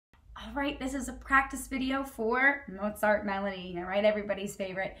All right, this is a practice video for Mozart Melody, all right, everybody's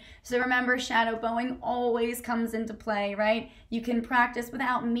favorite. So remember, shadow bowing always comes into play, right? You can practice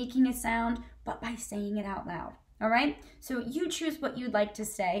without making a sound, but by saying it out loud, all right? So you choose what you'd like to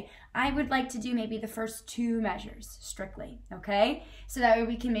say. I would like to do maybe the first 2 measures strictly, okay? So that way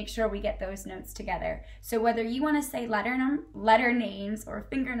we can make sure we get those notes together. So whether you want to say letter names or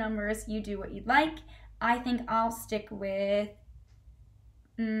finger numbers, you do what you'd like. I think I'll stick with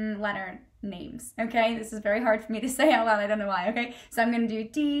letter names, okay? This is very hard for me to say out loud. I don't know why, okay? So I'm going to do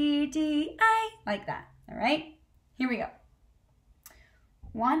D, D, A, like that, all right? Here we go.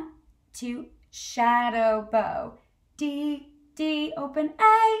 1, 2, shadow bow. D, D, open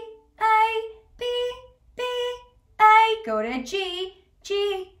A, B, B, A. Go to G,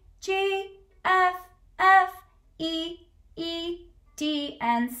 G, G, F, F, E, E, D,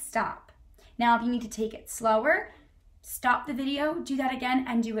 and stop. Now, if you need to take it slower, stop the video, do that again,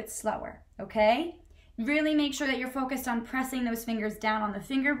 and do it slower, okay? Really make sure that you're focused on pressing those fingers down on the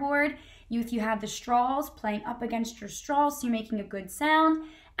fingerboard. If you have the straws, playing up against your straws so you're making a good sound.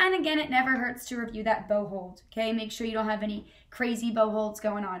 And again, it never hurts to review that bow hold, okay? Make sure you don't have any crazy bow holds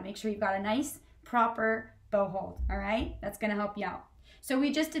going on. Make sure you've got a nice, proper bow hold, all right? That's gonna help you out. So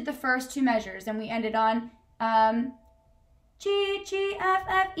we just did the first 2 measures, and we ended on G, G, F,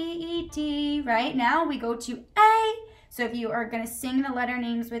 F, E, E, D. Right now we go to A. So if you are going to sing the letter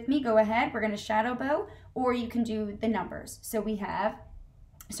names with me, go ahead. We're going to shadow bow, or you can do the numbers. So we have,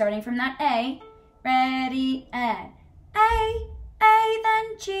 starting from that A, ready, and A,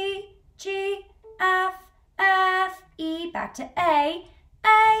 then G, G, F, F, E. Back to A,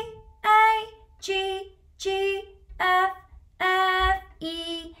 G, G, F, F,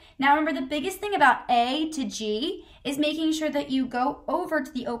 E. Now remember, the biggest thing about A to G is making sure that you go over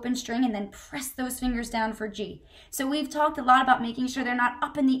to the open string and then press those fingers down for G. So we've talked a lot about making sure they're not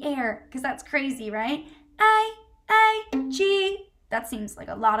up in the air, because that's crazy, right? A, G. That seems like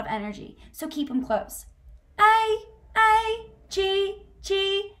a lot of energy, so keep them close. A, G,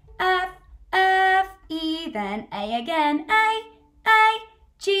 G, F, F, E. Then A again. A,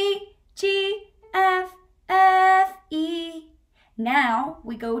 G, G, F, F, E. Now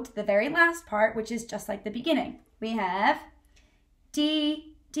we go to the very last part, which is just like the beginning. We have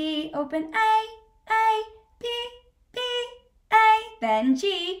D, D, open A, B, B, A, then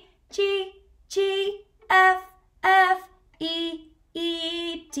G, G, G, F, F, E,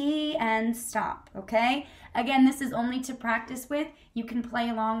 E, D, and stop, okay? Again, this is only to practice with. You can play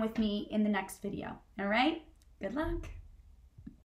along with me in the next video, all right? Good luck.